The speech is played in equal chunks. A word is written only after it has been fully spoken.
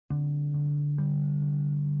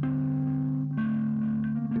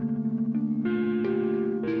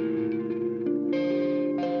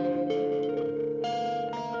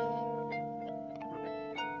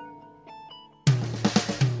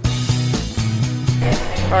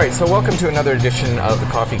All right, so welcome to another edition of the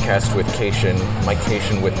Coffee Cast with Cation. Mike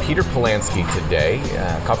Cation with Peter Polansky today.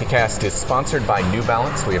 Coffee Cast is sponsored by New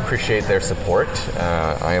Balance. We appreciate their support.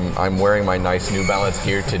 I'm wearing my nice New Balance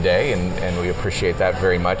gear today, and we appreciate that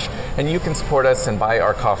very much. And you can support us and buy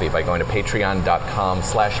our coffee by going to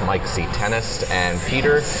patreon.com/MikeCTennis. And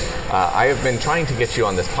Peter, I have been trying to get you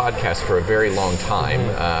on this podcast for a very long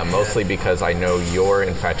time, mostly because I know your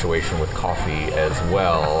infatuation with coffee as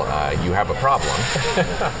well. You have a problem.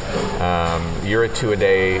 You're a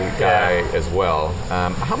two-a-day guy as well.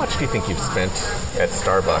 How much do you think you've spent at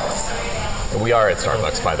Starbucks? We are at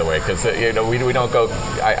Starbucks, by the way, because we don't go.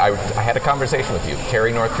 I had a conversation with you,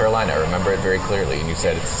 Cary, North Carolina. I remember it very clearly, and you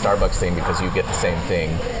said it's a Starbucks thing because you get the same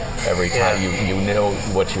thing every time. You know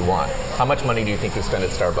what you want. How much money do you think you spent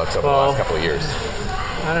at Starbucks over the last couple of years?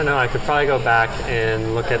 I don't know. I could probably go back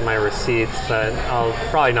and look at my receipts, but I'll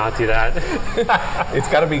probably not do that. It's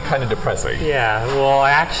got to be kind of depressing. Yeah. Well,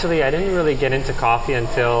 I didn't really get into coffee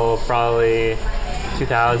until probably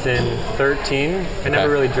 2013. I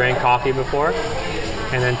never really drank coffee before.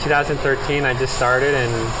 And then 2013, I just started,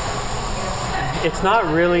 and it's not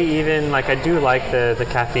really even, like, I do like the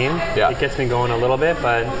caffeine. Yeah. It gets me going a little bit,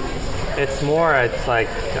 but it's like,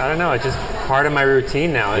 I don't know, it's just part of my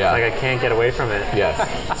routine now. It's like I can't get away from it. Yes.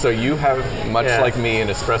 So you have, much like me, an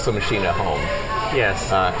espresso machine at home.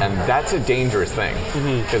 Yes. And that's a dangerous thing.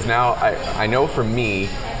 Because now, I know for me,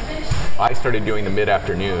 I started doing the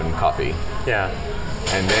mid-afternoon coffee. Yeah.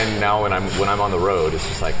 And then now when I'm on the road, it's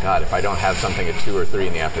just like, God, if I don't have something at 2 or 3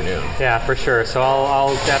 in the afternoon. Yeah, for sure. So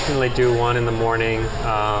I'll definitely do one in the morning.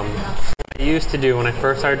 What I used to do when I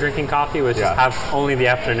first started drinking coffee was just have only the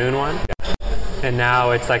afternoon one. Yeah. And now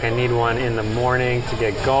it's like I need one in the morning to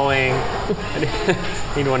get going. I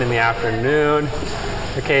need one in the afternoon.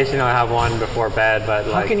 Occasionally I have one before bed, but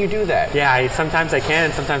How can you do that? Yeah, sometimes I can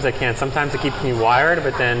and sometimes I can't. Sometimes it keeps me wired,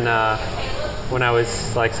 but then when I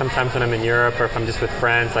was like, sometimes when I'm in Europe or if I'm just with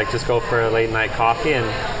friends, like just go for a late night coffee, and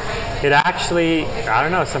it actually, I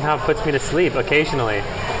don't know, somehow puts me to sleep occasionally.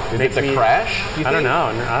 It's a crash? I don't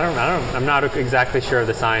know. I'm not exactly sure of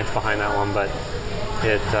the science behind that one, but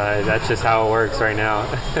that's just how it works right now.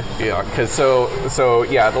 Yeah, because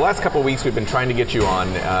the last couple of weeks we've been trying to get you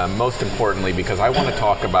on, most importantly because I want to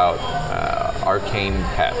talk about arcane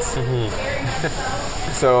pets.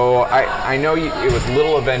 So I know it was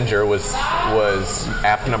Little Avenger was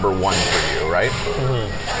app number 1 for you, right?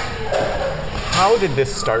 How did this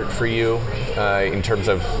start for you in terms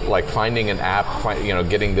of like finding an app,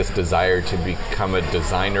 getting this desire to become a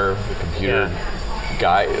designer, a computer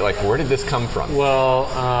guy? Like, where did this come from? Well,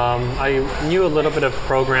 I knew a little bit of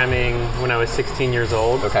programming when I was 16 years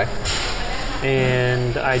old. Okay.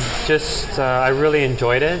 And I really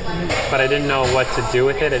enjoyed it, but I didn't know what to do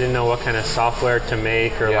with it. I didn't know what kind of software to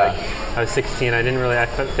make, or I was 16. I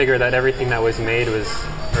figured that everything that was made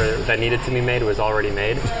that needed to be made was already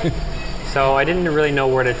made. So I didn't really know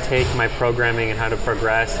where to take my programming and how to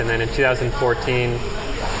progress. And then in 2014, I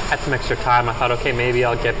had some extra time. I thought, okay, maybe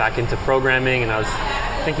I'll get back into programming, and I was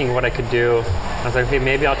thinking what I could do. I was like, okay,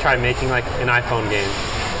 maybe I'll try making like an iPhone game.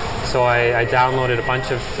 So I downloaded a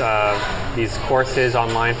bunch of these courses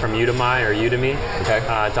online from Udemy.com,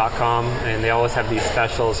 and they always have these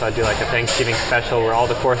specials. So I do like a Thanksgiving special where all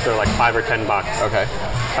the courses are like $5 or $10. Okay.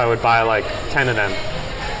 I would buy like 10 of them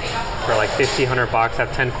for like $50, $100.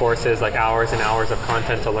 Have 10 courses, like hours and hours of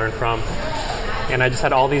content to learn from. And I just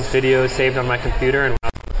had all these videos saved on my computer, and when I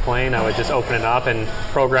was playing, I would just open it up and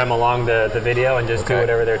program along the video and just do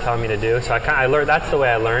whatever they're telling me to do. So I learned. That's the way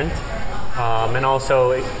I learned. And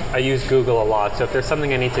also, I use Google a lot. So if there's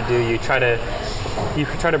something I need to do, you try to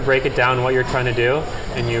break it down what you're trying to do,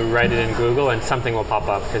 and you write it in Google, and something will pop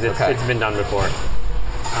up because it's been done before.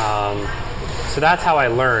 So that's how I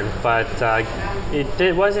learned. But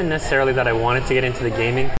it wasn't necessarily that I wanted to get into the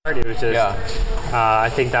gaming part. It was just I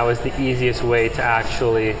think that was the easiest way to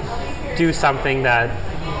actually do something that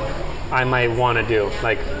I might want to do,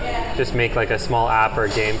 like just make like a small app or a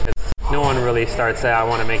game. Because no one really starts saying, I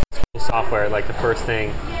want to make software like the first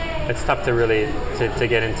thing. It's tough to really to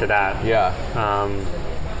get into that. Yeah.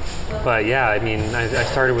 But yeah, I mean, I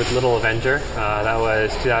started with Little Avenger. That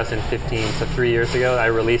was 2015, so 3 years ago. I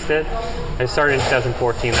released it. I started in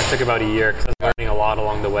 2014. That took about a year because I was learning a lot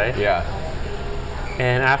along the way. Yeah.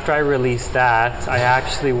 And after I released that, I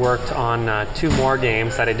actually worked on 2 more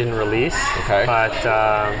games that I didn't release. Okay. But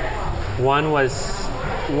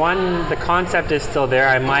the concept is still there.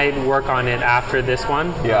 I might work on it after this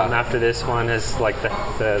one. Yeah. After this one has like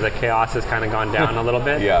the chaos has kind of gone down a little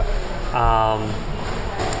bit. Yeah.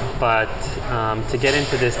 But to get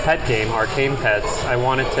into this pet game, Arcane Pets, I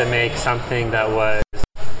wanted to make something that was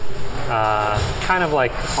kind of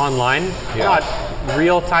like online, not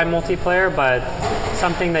real-time multiplayer, but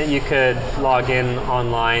something that you could log in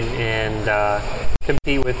online and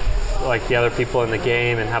compete with like the other people in the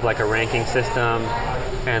game and have like a ranking system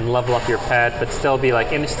and level up your pet, but still be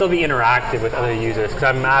like and still be interactive with other users.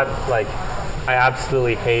 Because I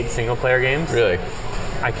absolutely hate single-player games. Really?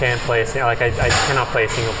 I can't play I cannot play a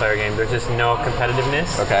single-player game. There's just no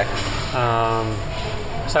competitiveness. Okay.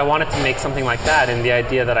 So I wanted to make something like that, and the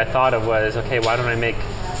idea that I thought of was, okay, why don't I make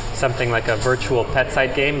something like a virtual pet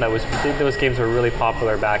site game those games were really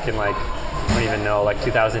popular back in like, I don't even know, like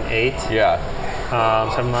 2008. Yeah. So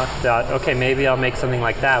I thought, okay, maybe I'll make something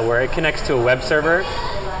like that where it connects to a web server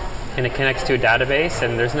and it connects to a database,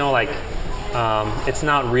 and there's no like, it's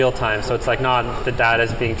not real time, so it's like not the data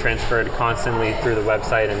is being transferred constantly through the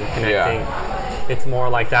website and connecting. Yeah. It's more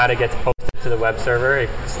like data gets posted to the web server, it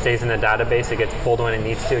stays in the database, it gets pulled when it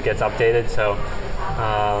needs to, it gets updated. So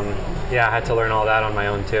I had to learn all that on my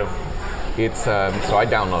own too. It's so I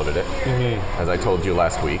downloaded it, as I told you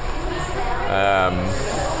last week.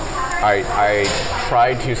 I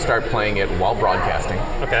tried to start playing it while broadcasting.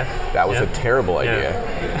 Okay. That was a terrible idea.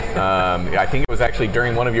 I think it was actually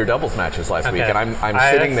during one of your doubles matches last week, and I'm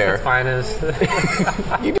sitting there. That's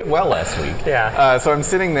fine. You did well last week. Yeah. So I'm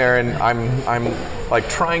sitting there and I'm like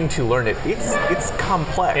trying to learn it. It's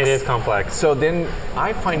complex. It is complex. So then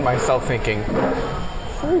I find myself thinking,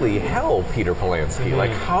 holy hell, Peter Polansky!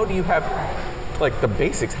 Like, how do you have like the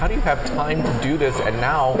basics? How do you have time to do this? And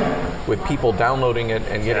now with people downloading it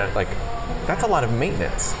and getting like, that's a lot of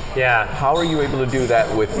maintenance. Yeah. How are you able to do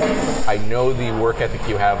that with, I know the work ethic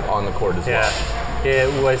you have on the court as well?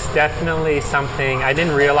 It was definitely something, I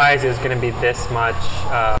didn't realize it was going to be this much,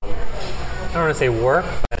 I don't want to say work,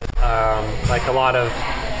 but like a lot of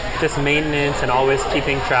just maintenance and always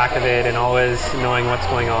keeping track of it and always knowing what's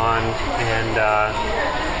going on. And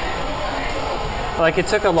like it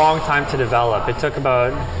took a long time to develop. It took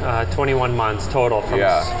about 21 months total.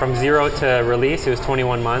 From zero to release, it was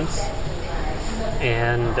 21 months.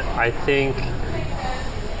 And I think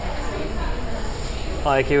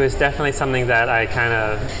like it was definitely something that I kind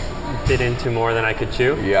of bit into more than I could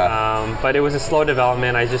chew. Yeah. But it was a slow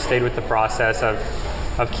development. I just stayed with the process of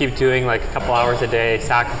keep doing like a couple hours a day,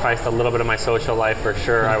 sacrificed a little bit of my social life for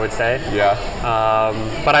sure, I would say. Yeah.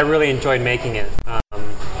 But I really enjoyed making it.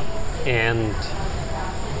 And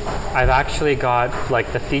I've actually got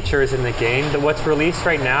like the features in the game. What's released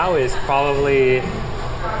right now is probably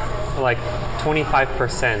like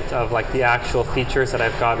 25% of like the actual features that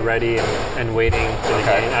I've got ready and waiting for the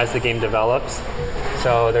game as the game develops.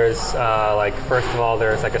 So there's like, first of all,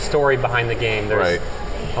 there's like a story behind the game. There's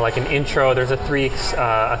like an intro. There's a three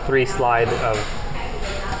slides of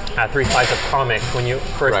comic. When you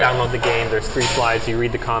first download the game, there's 3 slides. You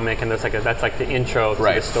read the comic, and there's like that's like the intro to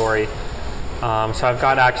the story. So I've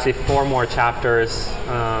got actually 4 more chapters,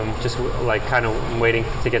 just like kind of waiting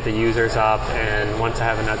to get the users up, and once I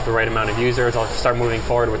have the right amount of users, I'll start moving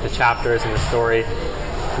forward with the chapters and the story.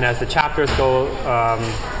 And as the chapters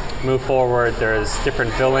move forward, there's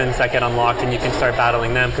different villains that get unlocked, and you can start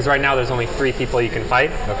battling them, because right now there's only 3 people you can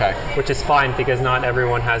fight, which is fine because not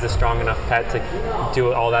everyone has a strong enough pet to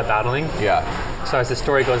do all that battling. So as the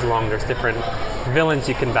story goes along, there's different villains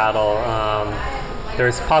you can battle.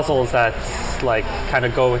 There's puzzles that like kind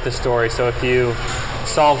of go with the story. So if you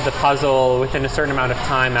solve the puzzle within a certain amount of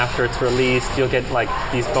time after it's released, you'll get like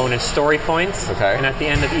these bonus story points. And at the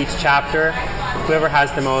end of each chapter, whoever has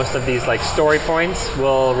the most of these like story points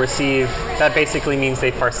will receive. That basically means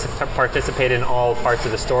they participate in all parts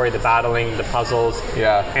of the story, the battling, the puzzles,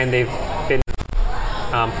 and they've been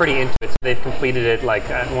pretty into it. So they've completed it like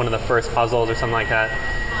at one of the first puzzles or something like that.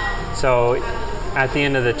 So at the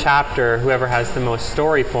end of the chapter, whoever has the most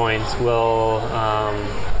story points will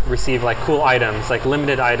receive like cool items, like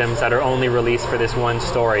limited items that are only released for this one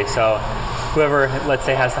story. So whoever, let's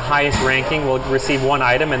say, has the highest ranking will receive 1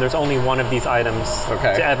 item, and there's only 1 of these items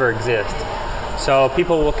to ever exist. So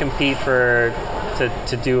people will compete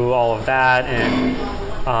to do all of that, and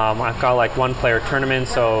I've got like 1-player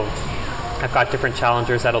tournaments, so I've got different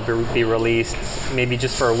challengers that'll be released maybe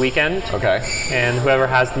just for a weekend. And whoever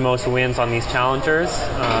has the most wins on these challengers,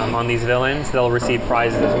 on these villains, they'll receive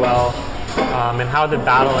prizes as well. And how the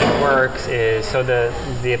battling works is, so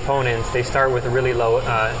the opponents, they start with really low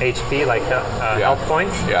HP, like health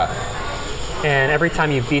points. And every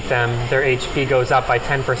time you beat them, their HP goes up by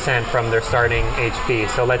 10% from their starting HP.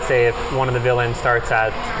 So let's say if one of the villains starts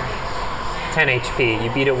at 10 HP.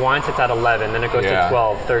 You beat it once, it's at 11. Then it goes to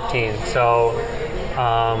 12, 13. So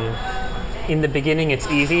in the beginning, it's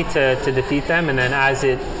easy to defeat them. And then as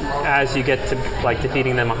it as you get to like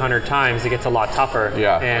defeating them 100 times, it gets a lot tougher.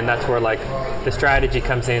 Yeah. And that's where like the strategy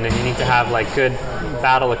comes in, and you need to have like good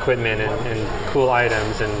battle equipment and cool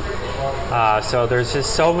items, and so there's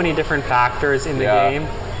just so many different factors in the game,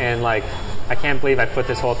 and like I can't believe I put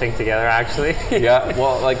this whole thing together actually. Yeah,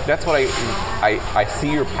 well, like that's what I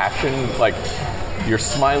see your passion, like you're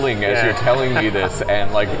smiling as you're telling me this,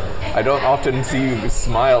 and like I don't often see you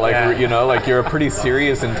smile, like you know, like you're a pretty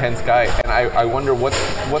serious, intense guy, and I wonder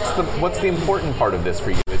what's the important part of this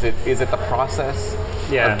for you? Is it the process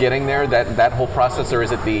of getting there, that whole process, or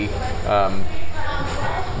is it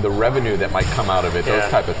the revenue that might come out of it, those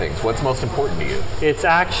type of things? What's most important to you? It's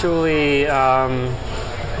actually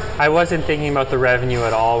I wasn't thinking about the revenue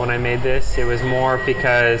at all when I made this. It was more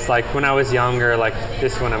because like when I was younger, like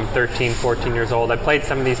this when I'm 13, 14 years old, I played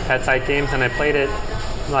some of these pet site games, and I played it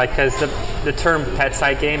like because the term pet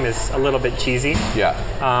site game is a little bit cheesy. Yeah.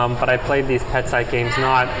 But I played these pet site games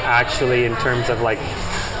not actually in terms of like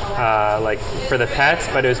for the pets,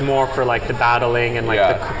 but it was more for like the battling and like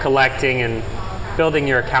the collecting and building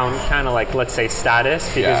your account, kind of like, let's say, status,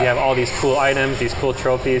 because you have all these cool items, these cool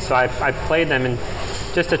trophies. So I played them and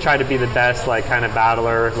just to try to be the best like kind of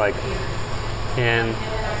battler, like, and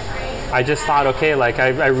I just thought, okay, like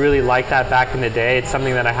I really liked that back in the day. It's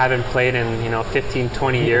something that I haven't played in 15,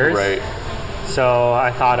 20 years. Right. So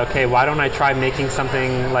I thought, okay, why don't I try making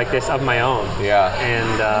something like this of my own? Yeah.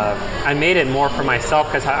 And I made it more for myself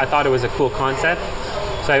because I thought it was a cool concept.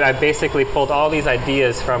 So I basically pulled all these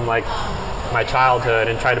ideas from like my childhood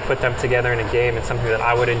and tried to put them together in a game and something that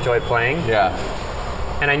I would enjoy playing. Yeah.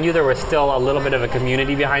 And I knew there was still a little bit of a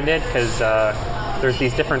community behind it because there's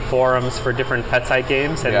these different forums for different pet site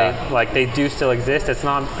games, and they do still exist. It's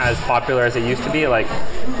not as popular as it used to be. Like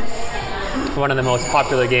one of the most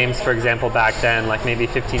popular games, for example, back then, like maybe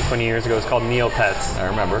 15, 20 years ago, was called Neopets. I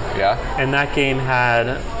remember, yeah. And that game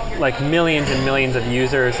had like millions and millions of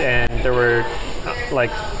users, and there were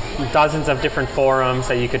like dozens of different forums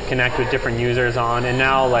that you could connect with different users on. And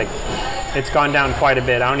now like it's gone down quite a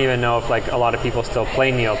bit. I don't even know if like a lot of people still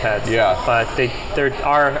play Neopets. Yeah. But there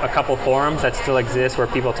are a couple forums that still exist where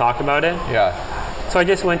people talk about it. Yeah. So I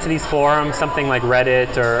just went to these forums, something like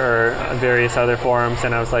Reddit or various other forums,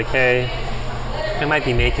 and I was like, hey, I might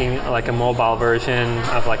be making like a mobile version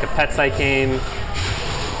of like a pet site game.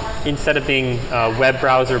 Instead of being web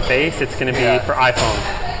browser based, it's going to be for iPhone.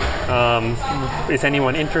 Is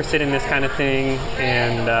anyone interested in this kind of thing?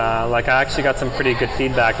 And like I actually got some pretty good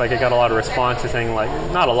feedback. Like I got a lot of responses saying, like,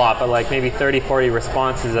 not a lot, but like maybe 30, 40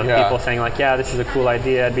 responses of people saying like, yeah, this is a cool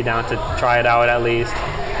idea. I'd be down to try it out at least.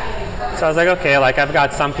 So I was like, okay, like I've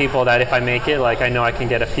got some people that if I make it, like I know I can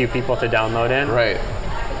get a few people to download it. Right.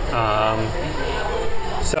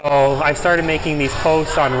 So I started making these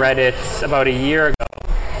posts on Reddit about a year ago.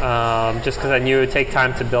 Just because I knew it would take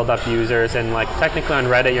time to build up users, and like technically on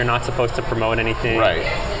Reddit you're not supposed to promote anything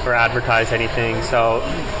or advertise anything. So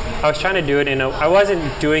I was trying to do it I wasn't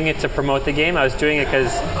doing it to promote the game. I was doing it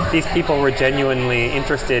because these people were genuinely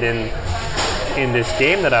interested in this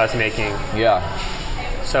game that I was making. Yeah.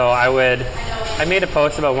 So I made a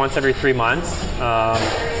post about once every 3 months,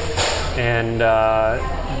 and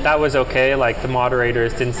that was okay. Like the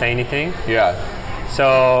moderators didn't say anything. Yeah.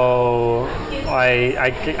 So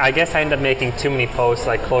I guess I ended up making too many posts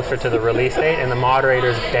like closer to the release date, and the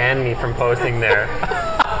moderators banned me from posting there,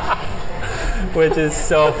 which is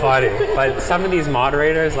so funny. But some of these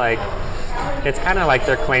moderators, like, it's kind of like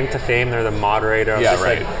their claim to fame. They're the moderator of this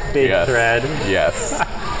like big thread. Yes.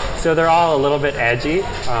 So they're all a little bit edgy,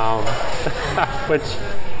 which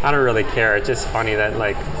I don't really care. It's just funny that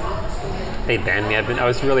like they banned me. I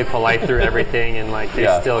was really polite through everything, and like they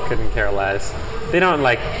still couldn't care less. They don't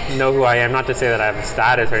like know who I am, not to say that I have a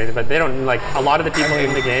status or anything, but they don't like a lot of the people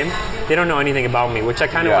in the game, they don't know anything about me, which I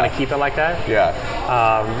kind of want to keep it like that. Yeah.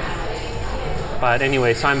 But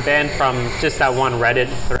anyway, so I'm banned from just that one Reddit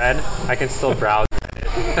thread. I can still browse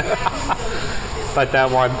Reddit. But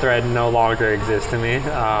that one thread no longer exists to me.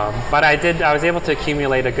 But I was able to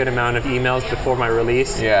accumulate a good amount of emails before my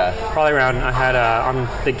release. Yeah. Probably around, I had on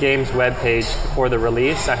the game's webpage before the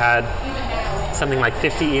release, I had something like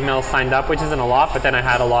 50 emails signed up, which isn't a lot, but then I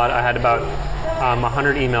had about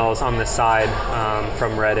 100 emails on the side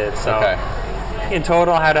from Reddit. So in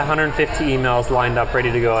total, I had 150 emails lined up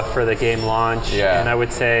ready to go for the game launch. Yeah. And I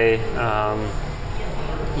would say, I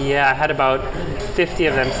had about 50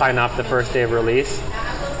 of them sign up the first day of release.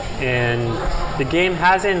 And the game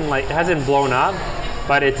hasn't blown up,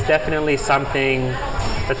 but it's definitely something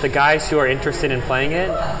that the guys who are interested in playing it,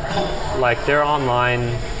 like they're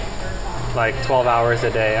online like 12 hours a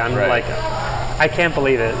day. I'm like, I can't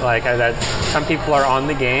believe it. Like that, some people are on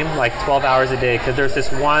the game like 12 hours a day because there's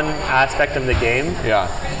this one aspect of the game. Yeah.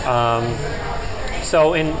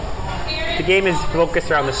 So the game is focused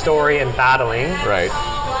around the story and battling. Right.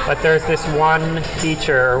 But there's this one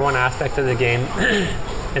feature or one aspect of the game.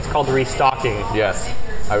 It's called restocking. Yes.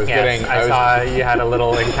 I saw you had a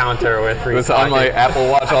little encounter with restocking. It was on my Apple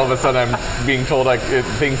Watch. All of a sudden, I'm being told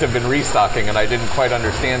things have been restocking, and I didn't quite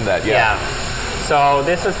understand that yet. Yeah. So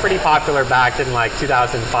this was pretty popular back in like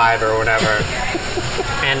 2005 or whatever.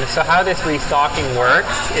 And so how this restocking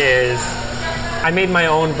works is I made my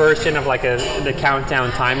own version of like the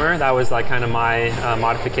countdown timer. That was like kind of my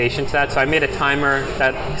modification to that. So I made a timer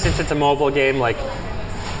that, since it's a mobile game, like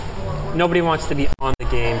nobody wants to be on the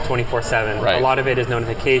game 24/7. Right. A lot of it is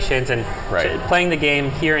notifications and playing the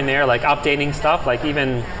game here and there, like updating stuff, like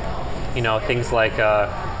even, things like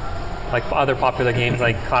other popular games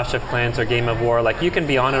like Clash of Clans or Game of War. Like you can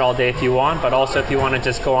be on it all day if you want, but also if you want to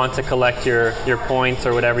just go on to collect your points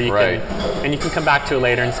or whatever, you can, and you can come back to it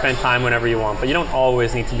later and spend time whenever you want, but you don't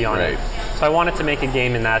always need to be on it. So I wanted to make a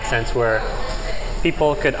game in that sense where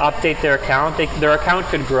people could update their account. Their account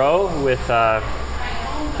could grow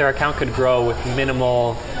with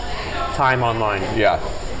minimal time online. Yeah.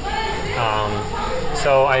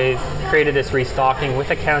 So I created this restocking with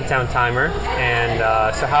a countdown timer, and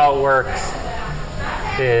so how it works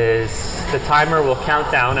is the timer will count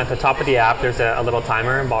down at the top of the app. There's a little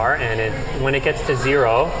timer bar, and when it gets to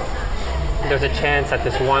 0, there's a chance at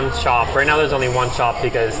this one shop. Right now there's only one shop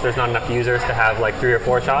because there's not enough users to have like 3 or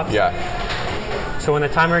 4 shops. Yeah. So when the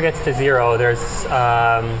timer gets to 0, there's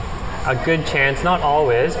a good chance, not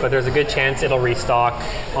always, but there's a good chance it'll restock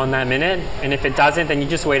on that minute. And if it doesn't, then you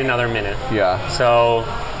just wait another minute. Yeah. So,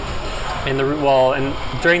 and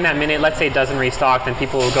during that minute, let's say it doesn't restock, then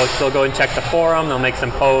people will still go and check the forum. They'll make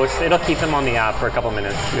some posts. It'll keep them on the app for a couple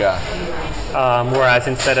minutes. Yeah. Whereas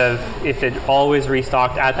instead of if it always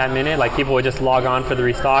restocked at that minute, like people would just log on for the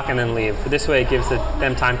restock and then leave. But this way, it gives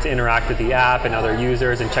them time to interact with the app and other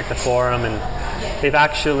users and check the forum. And they've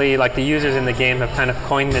actually, like the users in the game have kind of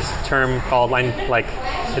coined this term called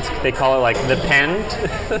they call it like the penned.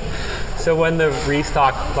 So when the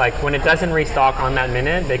restock, like when it doesn't restock on that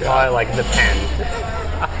minute, they call it like the penned.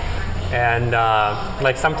 And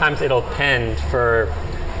like sometimes it'll pend for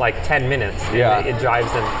like 10 minutes. Yeah. It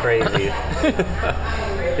drives them crazy.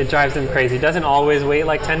 It drives them crazy. It doesn't always wait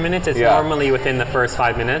like 10 minutes. It's normally within the first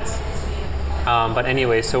 5 minutes. But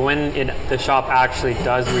anyway, so when the shop actually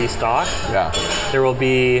does restock, there will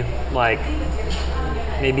be like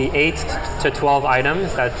maybe 8 to 12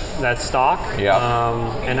 items that stock.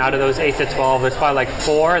 And out of those 8 to 12, there's probably like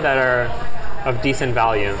 4 that are of decent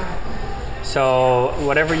value. So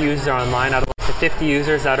whatever users are online, out of like the 50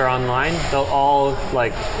 users that are online, they'll all,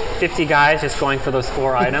 like 50 guys just going for those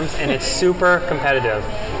 4 items, and it's super competitive.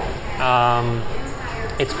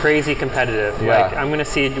 It's crazy competitive. Like I'm gonna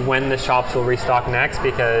see when the shops will restock next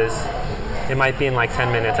because it might be in like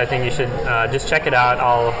 10 minutes. I think you should just check it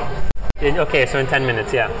out. Okay, so in 10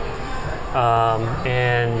 minutes, and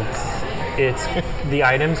the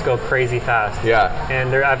items go crazy fast.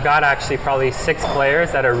 And I've got actually probably 6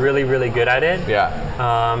 players that are really, really good at it.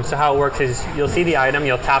 So how it works is you'll see the item,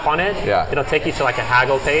 you'll tap on it, it'll take you to like a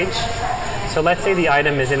haggle page. So let's say the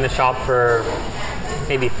item is in the shop for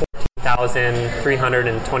maybe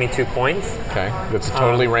 14,322 points. Okay, that's a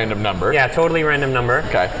totally random number. Yeah, totally random number.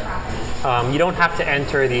 Okay. You don't have to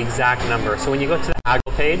enter the exact number. So when you go to the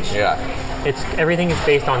haggle page, everything is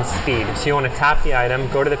based on speed. So you want to tap the item,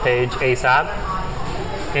 go to the page ASAP,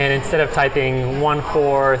 and instead of typing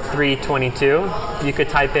 14322, you could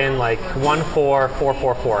type in like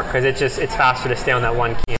 14444 because it's faster to stay on that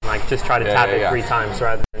one key and like just try to tap it 3 times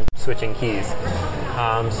rather than switching keys.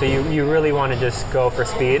 So you really want to just go for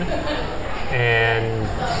speed. And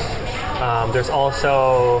there's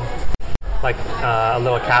also like a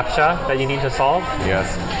little CAPTCHA that you need to solve.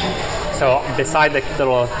 Yes. So beside the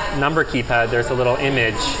little number keypad, there's a little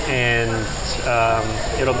image, and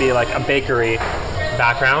it'll be like a bakery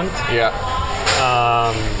background.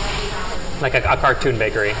 Like a cartoon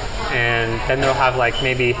bakery. And then they'll have like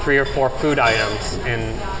maybe 3 or 4 food items.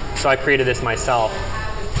 And so I created this myself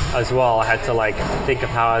as well. I had to like think of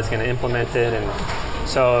how I was going to implement it. And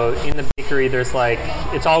so in the bakery, there's like,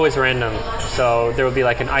 it's always random. So there will be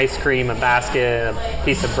like an ice cream, a basket, a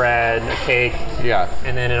piece of bread, a cake.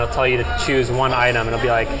 And then it'll tell you to choose one item. It'll be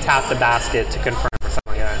like, tap the basket to confirm or something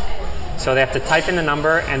like that. So they have to type in the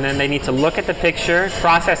number, and then they need to look at the picture,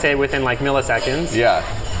 process it within like milliseconds.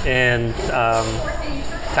 And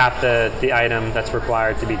tap the item that's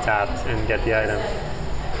required to be tapped and get the item.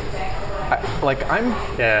 I'm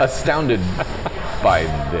astounded by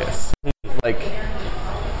this. Like,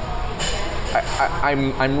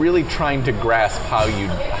 I'm really trying to grasp how you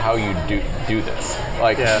do this,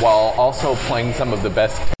 like while also playing some of the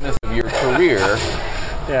best tennis of your career.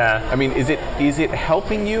 Yeah. I mean, is it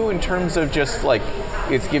helping you in terms of just like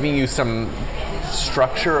it's giving you some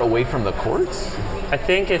structure away from the courts? I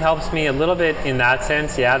think it helps me a little bit in that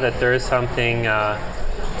sense, that there is something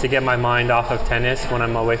to get my mind off of tennis when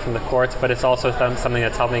I'm away from the courts, but it's also something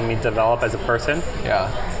that's helping me develop as a person. Yeah.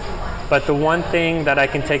 But the one thing that I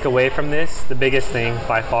can take away from this, the biggest thing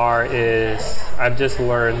by far, is I've just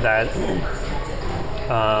learned that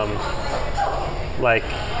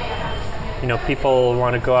people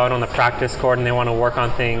want to go out on the practice court and they want to work on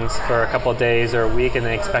things for a couple of days or a week and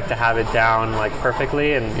they expect to have it down like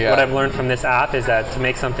perfectly. And what I've learned from this app is that to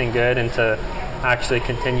make something good and to actually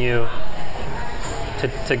continue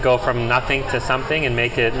to go from nothing to something and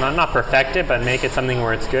make it, not perfect it, but make it something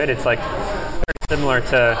where it's good. It's like very similar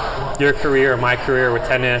to your career or my career with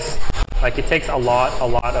tennis. Like it takes a lot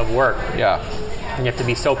of work. Yeah. And you have to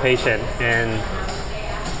be so patient, and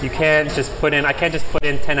I can't just put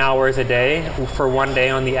in 10 hours a day for one day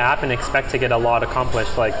on the app and expect to get a lot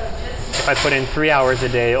accomplished. Like if I put in 3 hours a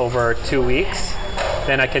day over 2 weeks,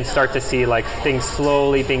 then I can start to see like things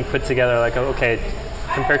slowly being put together. Like, okay,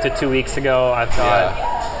 compared to 2 weeks ago,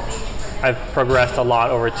 I've progressed a lot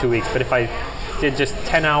over 2 weeks. But if I did just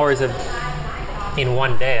 10 hours in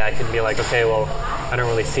one day, I can be like, okay, well, I don't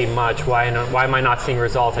really see much. Why am I not seeing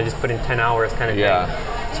results? I just put in 10 hours kind of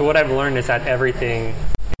thing. So what I've learned is that everything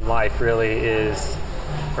in life really is,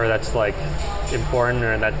 or that's like important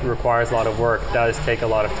or that requires a lot of work, does take a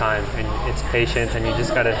lot of time, and it's patience, and you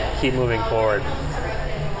just got to keep moving forward.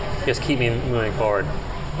 Just keep moving forward.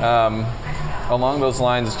 Along those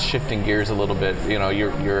lines, shifting gears a little bit,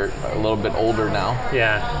 you're a little bit older now.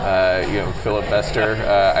 Yeah. Philip Bester,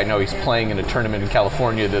 I know he's playing in a tournament in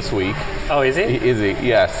California this week. Oh, is he? Is he?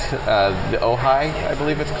 Yes. The Ojai, I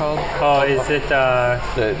believe it's called. Oh, is it?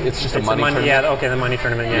 It's just a money tournament. Yeah, okay, the money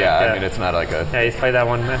tournament. Yeah, I mean, it's not like a... Yeah, he's played that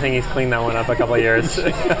one. I think he's cleaned that one up a couple of years.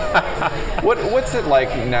 What's it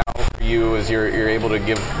like now for you as you're able to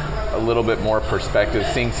give a little bit more perspective,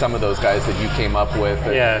 seeing some of those guys that you came up with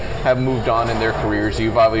that have moved on in their careers?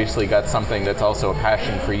 You've obviously got something that's also a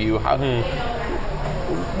passion for you.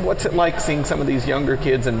 What's it like seeing some of these younger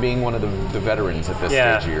kids and being one of the veterans at this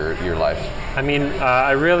stage of your life? I mean,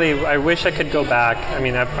 I wish I could go back. I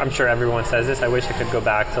mean, I'm sure everyone says this. I wish I could go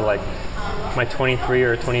back to like my 23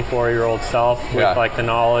 or 24-year-old self with like the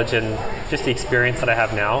knowledge and just the experience that I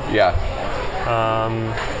have now. Yeah.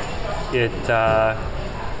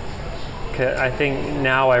 I think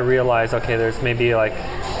now I realize, okay, there's maybe like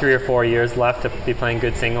 3 or 4 years left to be playing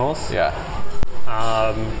good singles. Yeah.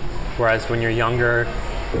 Whereas when you're younger,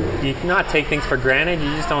 you cannot take things for granted.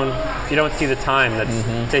 You don't see the time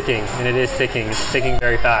that's ticking, and it is ticking. It's ticking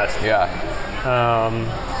very fast. Yeah.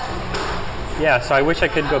 So I wish I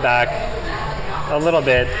could go back a little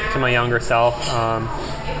bit to my younger self.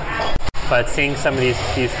 But seeing some of these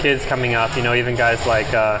kids coming up, even guys like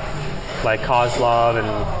Kozlov and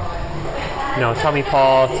Tommy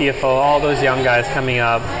Paul, TFO, all those young guys coming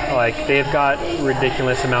up, like they've got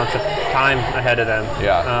ridiculous amounts of time ahead of them.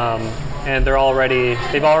 Yeah. And they've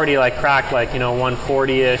already like cracked like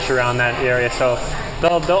 140-ish around that area. So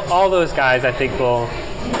they'll all those guys, I think they'll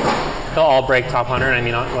all break top 100. I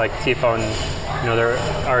mean, like TFO and they're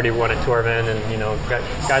already won at Tourvin, and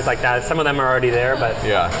guys like that. Some of them are already there, but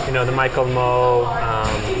the Michael Moe,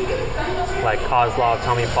 like Kozlov,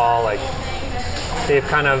 Tommy Paul, like they've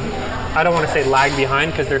kind of, I don't want to say lag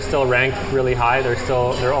behind because they're still ranked really high.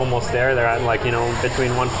 They're almost there. They're at like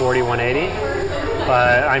between 140, 180.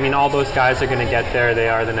 But I mean, all those guys are going to get there. They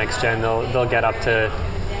are the next gen. They'll get up to.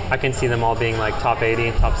 I can see them all being like top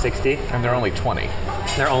 80, top 60. And they're only 20.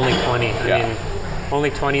 They're only 20. I mean,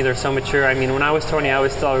 only 20. They're so mature. I mean, when I was 20, I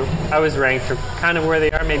was ranked kind of where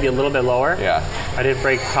they are, maybe a little bit lower. Yeah. I didn't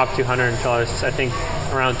break top 200 until I was, I think,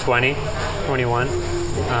 around 20, 21.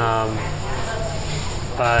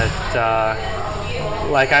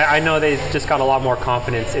 Like I know they just got a lot more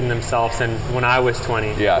confidence in themselves than when I was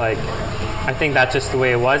 20. Yeah. Like I think that's just the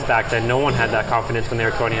way it was back then. No one had that confidence when they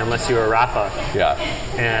were 20 unless you were Rafa. Yeah.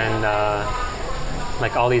 And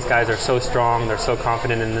like all these guys are so strong. They're so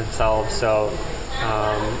confident in themselves. So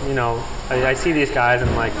I see these guys and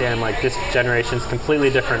I'm like, damn, like this generation's completely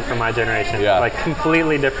different from my generation. Yeah. Like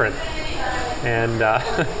completely different. And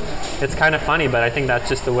it's kind of funny, but I think that's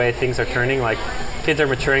just the way things are turning. Like kids are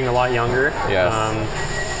maturing a lot younger. Yes.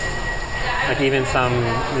 Like even some,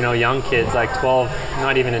 young kids, like 12,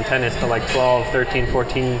 not even in tennis, but like 12, 13,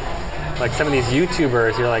 14, like some of these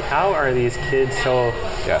YouTubers, you're like, how are these kids so,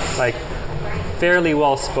 like, fairly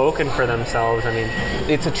well spoken for themselves. I mean,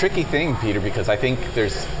 it's a tricky thing, Peter, because I think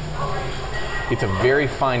it's a very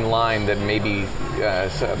fine line that maybe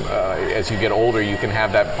as you get older, you can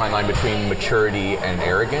have that fine line between maturity and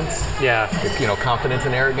arrogance. Yeah. Confidence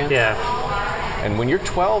and arrogance. Yeah. And when you're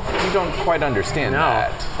 12, you don't quite understand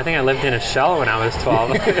that. I think I lived in a shell when I was 12.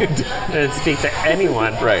 I didn't speak to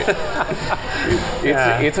anyone. Right.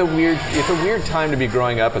 It's a weird time to be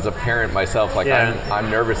growing up as a parent myself. Like I'm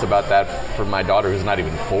nervous about that for my daughter who's not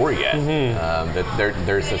even 4 yet. Mm-hmm. That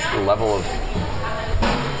there's this level of,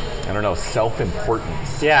 I don't know,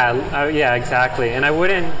 self-importance. Yeah, exactly. And I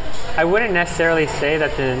wouldn't necessarily say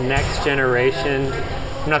that the next generation.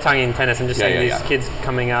 I'm not talking in tennis. I'm just saying these kids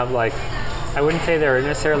coming up, like, I wouldn't say they're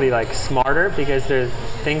necessarily like smarter, because there's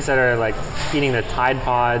things that are like eating the Tide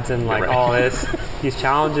Pods and like all this. These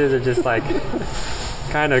challenges are just like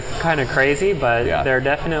kind of crazy, but they're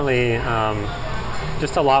definitely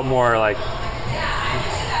just a lot more like,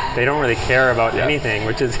 they don't really care about anything,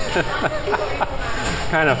 which is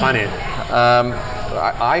kind of funny.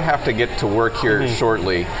 I have to get to work here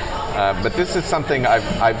shortly, but this is something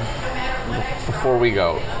I've before we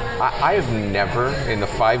go. I have never, in the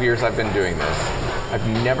 5 years I've been doing this, I've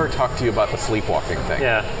never talked to you about the sleepwalking thing.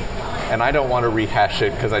 Yeah. And I don't want to rehash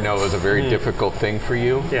it because I know it was a very difficult thing for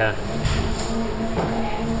you. Yeah.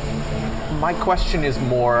 My question is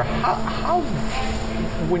more, how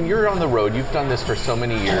when you're on the road, you've done this for so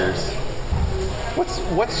many years,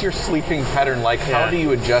 what's your sleeping pattern like? How do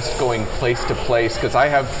you adjust going place to place? Because I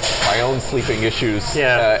have my own sleeping issues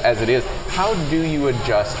as it is. How do you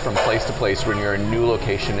adjust from place to place when you're in a new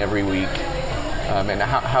location every week? And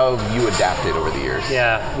how have you adapted over the years?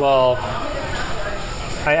 Yeah, well,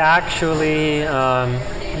 I actually,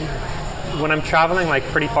 when I'm traveling like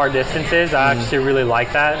pretty far distances, I actually really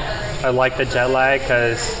like that. I like the jet lag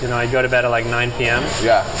because, I go to bed at like 9 p.m.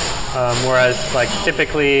 Yeah. Whereas like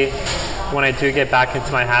typically when I do get back into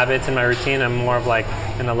my habits and my routine, I'm more of like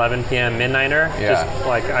an 11 p.m. midnighter. Yeah. Just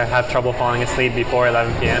like I have trouble falling asleep before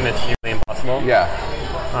 11 p.m. It's nearly impossible. Yeah.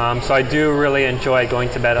 So I do really enjoy going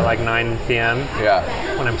to bed at like 9 p.m.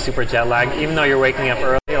 Yeah. When I'm super jet lagged. Even though you're waking up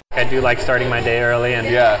early, like I do like starting my day early and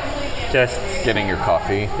just getting your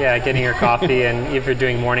coffee. Yeah, getting your coffee. And if you're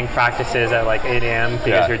doing morning practices at like 8 a.m.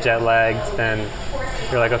 because you're jet lagged, then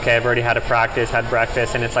you're like, okay, I've already had a practice, had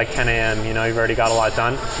breakfast, and it's like 10 a.m. You've already got a lot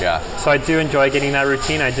done. Yeah. So I do enjoy getting that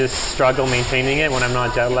routine. I just struggle maintaining it when I'm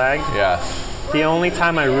not jet lagged. Yeah. The only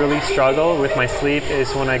time I really struggle with my sleep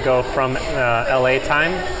is when I go from LA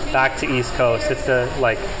time back to East Coast. It's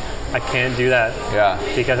I can't do that.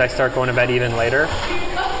 Yeah. Because I start going to bed even later,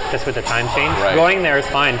 just with the time change. Right. Going there is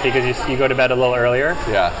fine because you go to bed a little earlier.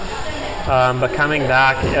 Yeah. But coming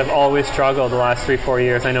back, I've always struggled the last 3-4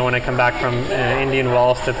 years. I know when I come back from Indian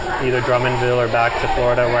Wells to either Drummondville or back to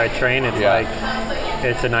Florida where I train, it's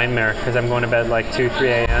it's a nightmare because I'm going to bed like 2-3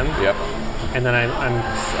 a.m. Yep. And then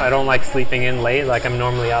I don't like sleeping in late. Like I'm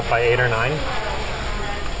normally up by 8 or 9.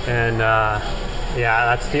 And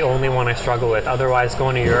that's the only one I struggle with. Otherwise,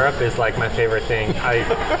 going to Europe is like my favorite thing.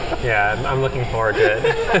 I'm looking forward to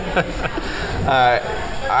it.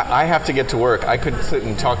 I have to get to work. I could sit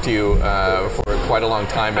and talk to you for quite a long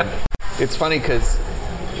time, and it's funny because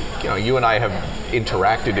you and I have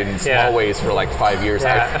interacted in small ways for like 5 years.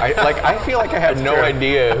 Yeah. I feel like I have no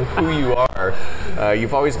idea who you are.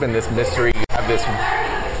 You've always been this mystery. You have this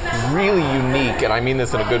really unique, and I mean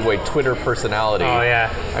this in a good way, Twitter personality. Oh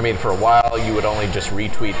yeah. I mean, for a while you would only just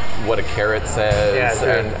retweet what a carrot says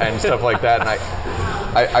and stuff like that, and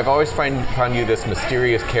I've always found you this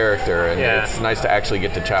mysterious character, and it's nice to actually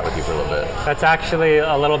get to chat with you for a little bit. That's actually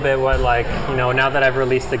a little bit what, now that I've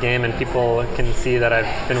released the game and people can see that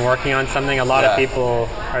I've been working on something, a lot of people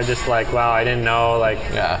are just like, wow, I didn't know,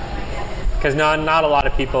 because not a lot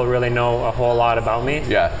of people really know a whole lot about me.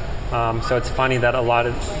 Yeah. So it's funny that a lot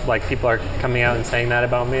of people are coming out and saying that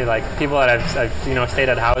about me. Like people that I've stayed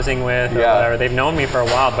at housing with or whatever, they've known me for a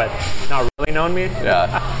while, but not really known me. Yeah.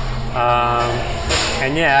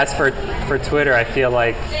 And as for Twitter, I feel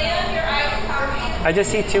like I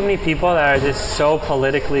just see too many people that are just so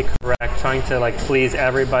politically correct, trying to please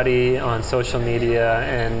everybody on social media.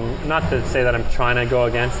 And not to say that I'm trying to go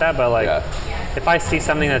against that, but if I see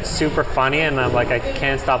something that's super funny and I'm I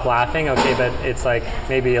can't stop laughing, okay, but it's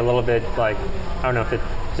maybe a little bit I don't know if it's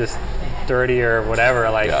just dirty or whatever,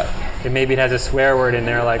 maybe it has a swear word in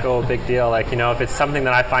there, oh, big deal, if it's something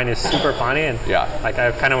that I find is super funny and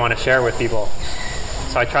I kind of want to share with people.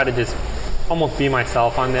 So I try to just almost be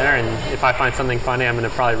myself on there, and if I find something funny, I'm going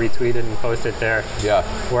to probably retweet it and post it there. Yeah.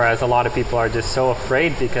 Whereas a lot of people are just so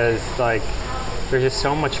afraid because there's just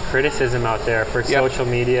so much criticism out there for social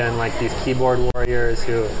media and these keyboard warriors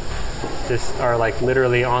who just are like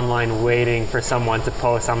literally online waiting for someone to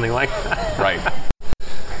post something like that. Right.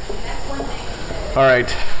 All right,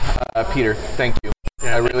 Peter, thank you.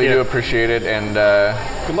 Yeah, I really you. do appreciate it, and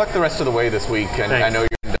good luck the rest of the way this week. And Thanks. I know you're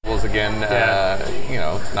in doubles again. You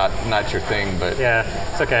know, it's not your thing, but Yeah,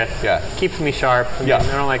 it's okay. Yeah. Keeps me sharp. I mean, I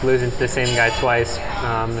don't like losing to the same guy twice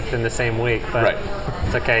in the same week, but Right.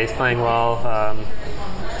 it's okay. He's playing well.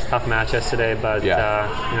 It's a tough match yesterday, but you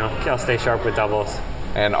know, I'll stay sharp with doubles.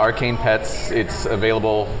 And Arcane Pets, it's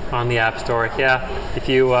available. On the App Store, yeah. If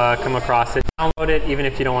you come across it, download it, even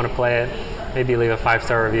if you don't want to play it. Maybe leave a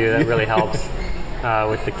 5-star review. That really helps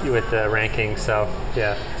with the rankings. So,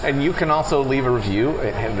 yeah. And you can also leave a review,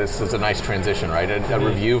 and this is a nice transition, right? A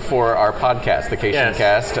review for our podcast, the Cation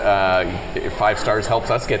Cast. 5 stars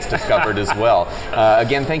helps us get discovered as well.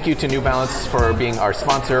 Again, thank you to New Balance for being our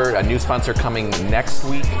sponsor, a new sponsor coming next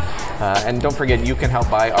week. And don't forget, you can help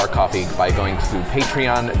buy our coffee by going to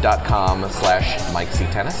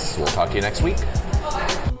patreon.com/MikeCTennis. We'll talk to you next week.